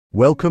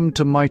Welcome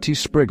to Mighty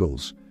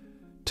Spriggles.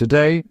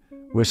 Today,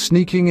 we're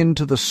sneaking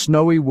into the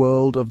snowy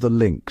world of the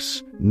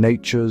lynx,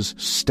 nature's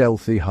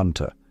stealthy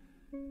hunter.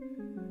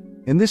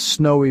 In this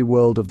snowy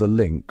world of the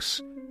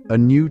lynx, a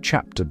new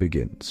chapter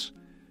begins.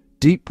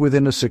 Deep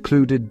within a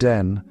secluded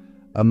den,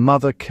 a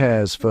mother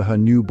cares for her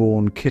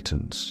newborn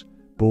kittens,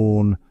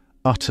 born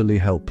utterly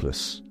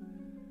helpless.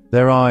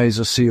 Their eyes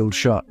are sealed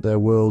shut, their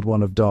world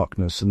one of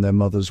darkness and their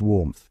mother's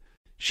warmth.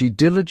 She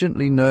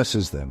diligently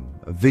nurses them,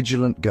 a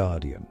vigilant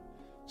guardian.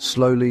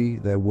 Slowly,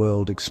 their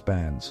world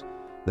expands.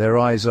 Their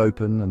eyes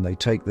open and they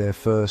take their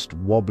first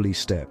wobbly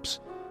steps,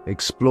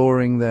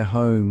 exploring their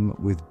home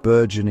with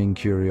burgeoning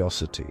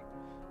curiosity.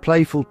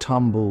 Playful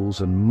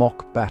tumbles and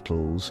mock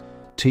battles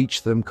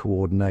teach them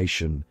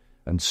coordination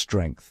and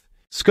strength.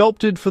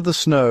 Sculpted for the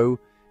snow,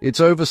 its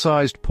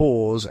oversized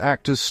paws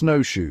act as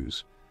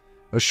snowshoes.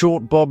 A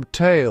short bobbed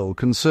tail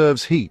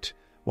conserves heat,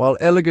 while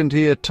elegant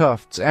ear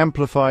tufts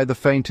amplify the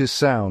faintest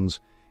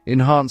sounds,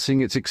 enhancing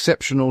its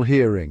exceptional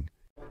hearing.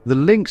 The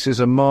lynx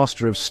is a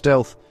master of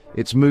stealth,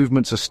 its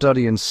movements a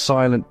study in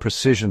silent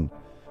precision.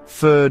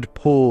 Furred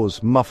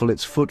paws muffle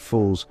its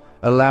footfalls,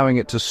 allowing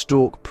it to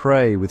stalk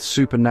prey with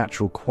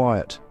supernatural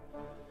quiet.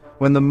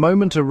 When the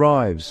moment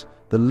arrives,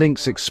 the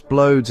lynx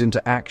explodes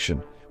into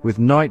action, with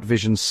night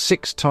vision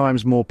 6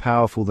 times more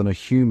powerful than a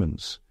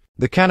human's.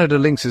 The Canada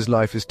lynx's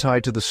life is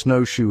tied to the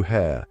snowshoe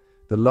hare.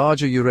 The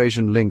larger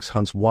Eurasian lynx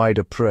hunts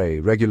wider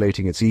prey,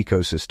 regulating its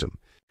ecosystem.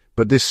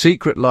 But this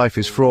secret life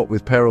is fraught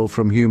with peril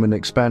from human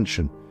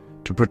expansion.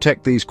 To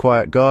protect these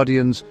quiet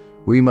guardians,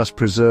 we must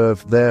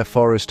preserve their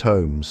forest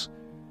homes.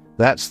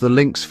 That's the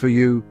lynx for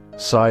you,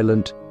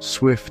 silent,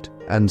 swift,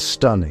 and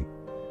stunning.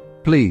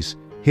 Please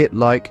hit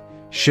like,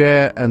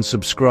 share, and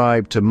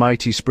subscribe to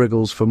Mighty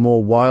Spriggles for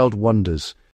more wild wonders.